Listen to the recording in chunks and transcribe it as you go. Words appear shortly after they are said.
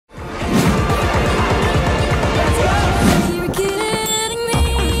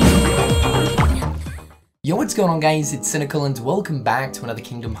Yo, what's going on guys, it's Cynical and welcome back to another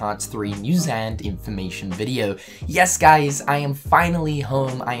Kingdom Hearts 3 news and information video. Yes guys, I am finally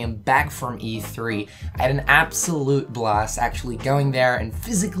home, I am back from E3. I had an absolute blast actually going there and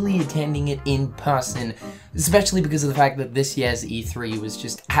physically attending it in person, especially because of the fact that this year's E3 was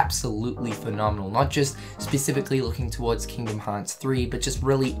just absolutely phenomenal. Not just specifically looking towards Kingdom Hearts 3, but just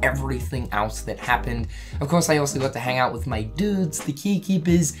really everything else that happened. Of course, I also got to hang out with my dudes, the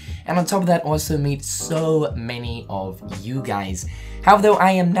Keykeepers, and on top of that also meet so many of you guys. However, though,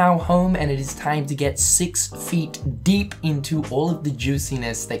 I am now home and it is time to get 6 feet deep into all of the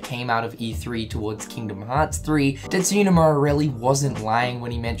juiciness that came out of E3 towards Kingdom Hearts 3. Tetsuya Nomura really wasn't lying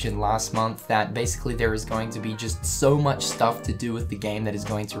when he mentioned last month that basically there is going to be just so much stuff to do with the game that is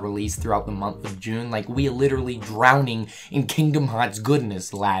going to release throughout the month of June. Like, we are literally drowning in Kingdom Hearts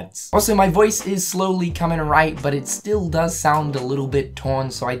goodness, lads. Also, my voice is slowly coming right, but it still does sound a little bit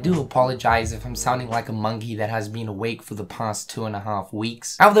torn, so I do apologize if I'm sounding like a monkey that has been awake for the past 2.5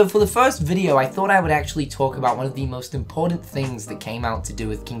 weeks. However, for the first video, I thought I would actually talk about one of the most important things that came out to do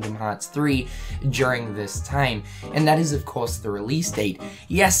with Kingdom Hearts 3 during this time, and that is of course the release date.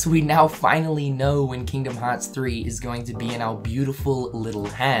 Yes, we now finally know when Kingdom Hearts 3 is going to be in our beautiful little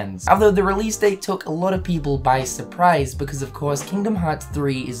hands. Although the release date took a lot of people by surprise because of course Kingdom Hearts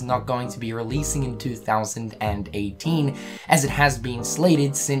 3 is not going to be releasing in 2018 as it has been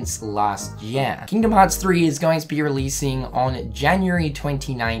slated since last year. Kingdom Hearts 3 is going to be releasing on January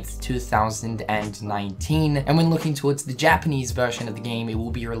 29th, 2019, and when looking towards the Japanese version of the game, it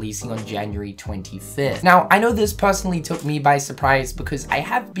will be releasing on January 25th. Now, I know this personally took me by surprise because I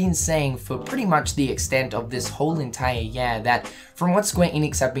have been saying for pretty much the extent of this whole entire year that from what Square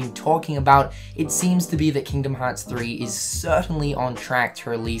Enix have been talking about, it seems to be that Kingdom Hearts 3 is certainly on track to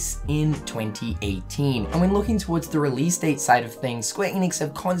release in 2018. And when looking towards the release date side of things, Square Enix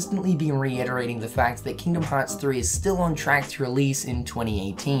have constantly been reiterating the fact that Kingdom Hearts 3 is still on track to release in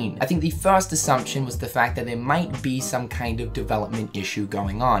 2018. I think the first assumption was the fact that there might be some kind of development issue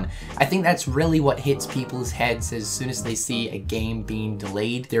going on. I think that's really what hits people's heads as soon as they see a game being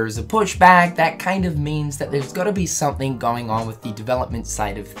delayed. There is a pushback, that kind of means that there's got to be something going on with the development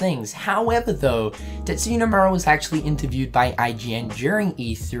side of things. However though, Tetsuya Nomura was actually interviewed by IGN during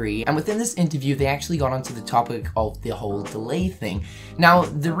E3, and within this interview they actually got onto the topic of the whole delay thing. Now,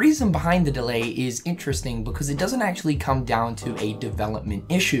 the reason behind the delay is interesting because it doesn't actually come down to a development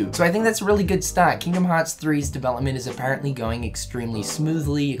issue. So I think that's a really good start. Kingdom Hearts 3's development is apparently going extremely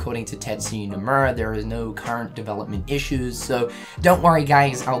smoothly. According to Tetsuya Nomura, there is no current development issues, so don't worry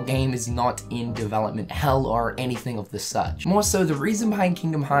guys, our game is not in development hell or anything of the such. More so, the reason behind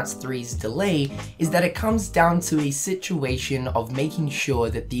Kingdom Hearts 3's delay is that it comes down to a situation of making sure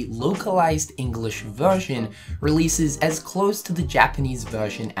that the localized English version releases as close to the Japanese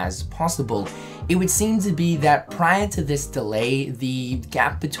version as possible. It would seem to be that prior to this delay, the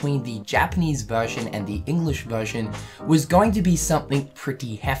gap between the Japanese version and the English version was going to be something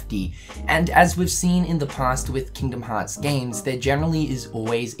pretty hefty. And as we've seen in the past with Kingdom Hearts games, there generally is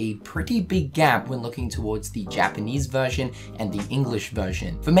always a pretty big gap when looking towards the Japanese version and the English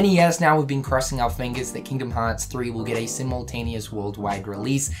version. For many years now, we've been crossing our fingers that Kingdom Hearts 3 will get a simultaneous worldwide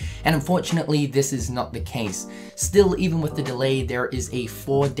release, and unfortunately this is not the case. Still, even with the delay, there is a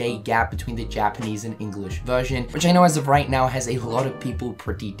 4-day gap between the Japanese and English version, which I know as of right now has a lot of people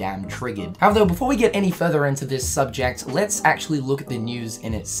pretty damn triggered. However, before we get any further into this subject, let's actually look at the news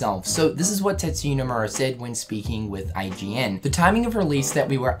in itself. So this is what Tetsuya Nomura said when speaking with IGN. The timing of release that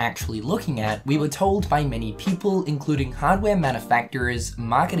we were actually looking at, we were told by many people, including hardware manufacturers,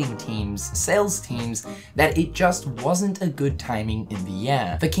 marketing teams, sales teams, that it just wasn't a good timing in the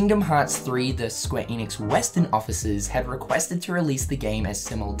year. For Kingdom Hearts 3, the Square Enix Western offices had requested to release the game as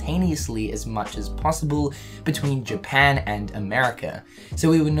simultaneously as much as possible between Japan and America, so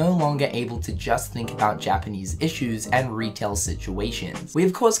we were no longer able to just think about Japanese issues and retail situations. We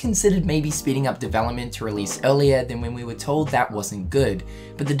of course considered maybe speeding up development to release earlier than when we were told that wasn't good,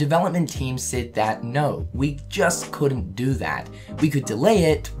 but the development team said that no, we just couldn't do that. We could delay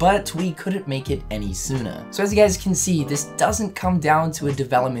it, but we couldn't make it any sooner. So as you guys can see, this doesn't come down to a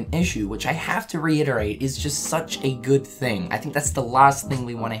development issue, which I have to reiterate is just such a good thing. I think that's the last thing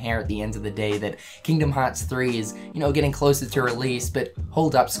we want to hear at the end of the day, that Kingdom Hearts 3 is, you know, getting closer to release, but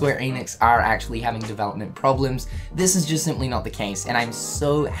hold up, Square Enix are actually having development problems. This is just simply not the case, and I'm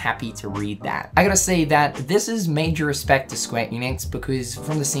so happy to read that. I gotta say that this is major respect to Square Enix because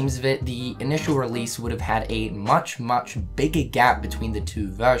from the seams of it, the initial initial release would have had a much bigger gap between the two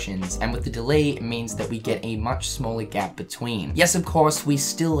versions, and with the delay it means that we get a much smaller gap between. Yes, of course, we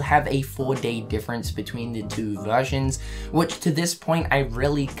still have a 4-day difference between the two versions, which to this point I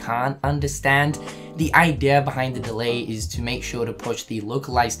really can't understand. The idea behind the delay is to make sure to push the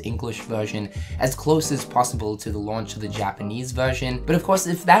localized English version as close as possible to the launch of the Japanese version, but of course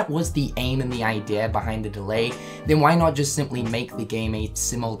if that was the aim and the idea behind the delay, then why not just simply make the game a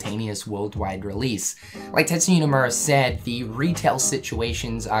simultaneous worldwide release? Like Tetsuya Nomura said, the retail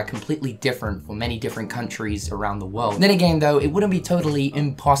situations are completely different for many different countries around the world. Then again though, it wouldn't be totally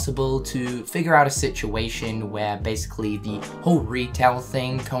impossible to figure out a situation where basically the whole retail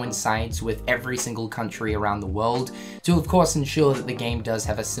thing coincides with every single country around the world to of course ensure that the game does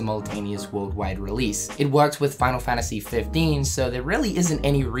have a simultaneous worldwide release. It worked with Final Fantasy 15, so there really isn't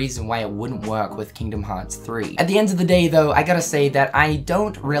any reason why it wouldn't work with Kingdom Hearts 3. At the end of the day though, I gotta say that I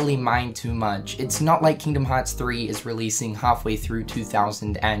don't really mind too much. It's not like Kingdom Hearts 3 is releasing halfway through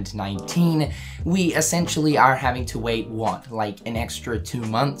 2019. We essentially are having to wait, what, like an extra 2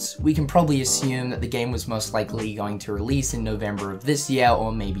 months? We can probably assume that the game was most likely going to release in November of this year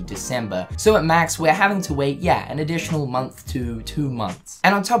or maybe December. So at max, we're having to wait, yeah, an additional month to 2 months.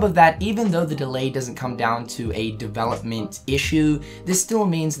 And on top of that, even though the delay doesn't come down to a development issue, this still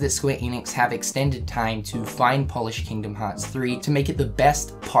means that Square Enix have extended time to fine polish Kingdom Hearts 3 to make it the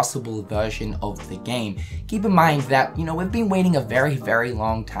best possible version of the game. Keep in mind that, you know, we've been waiting a very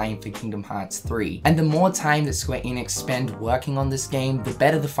long time for Kingdom Hearts 3, and the more time that Square Enix spend working on this game, the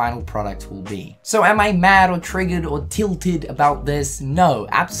better the final product will be. So am I mad or triggered or tilted about this? No,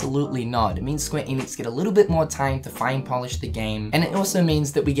 absolutely not. It means Square Enix get a little bit more time to fine polish the game, and it also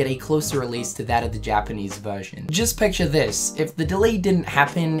means that we get a closer release to that of the Japanese version. Just picture this, if the delay didn't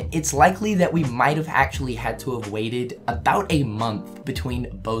happen, it's likely that we might have actually had to have waited about a month between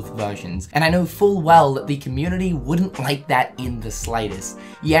both versions, and I know full well that the community wouldn't like that in the slightest.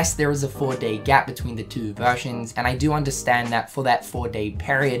 Yes, there is a 4-day gap between the two versions, and I do understand that for that 4-day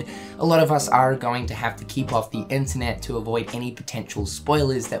period, a lot of us are going to have to keep off the internet to avoid any potential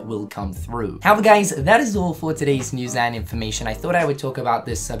spoilers that will come through. However guys, that is all for today's news and information. I thought I would talk about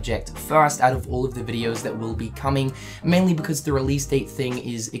this subject first out of all of the videos that will be coming, mainly because the release date thing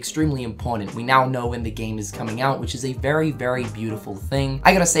is extremely important. We now know when the game is coming out, which is a very beautiful thing.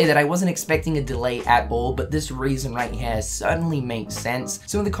 I gotta say that I wasn't expecting a delay at all, but this reason right here certainly makes sense.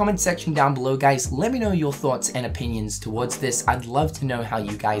 So in the comment section down below guys, let me know your thoughts and opinions towards this. I'd love to know how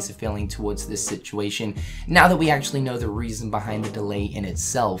you guys are feeling towards this situation now that we actually know the reason behind the delay in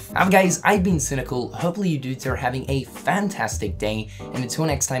itself. Guys, I've been Cynical. Hopefully you dudes are having a fantastic day, and until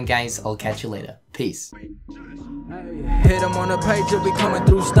next time guys, I'll catch you later. Peace. Hit them on the page, you'll be coming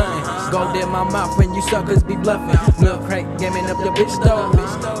through stunning. Gold in my mouth when you suckers be bluffing. Milk crank, gaming up the bitch though.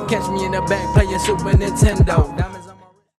 Catch me in the back playing Super Nintendo.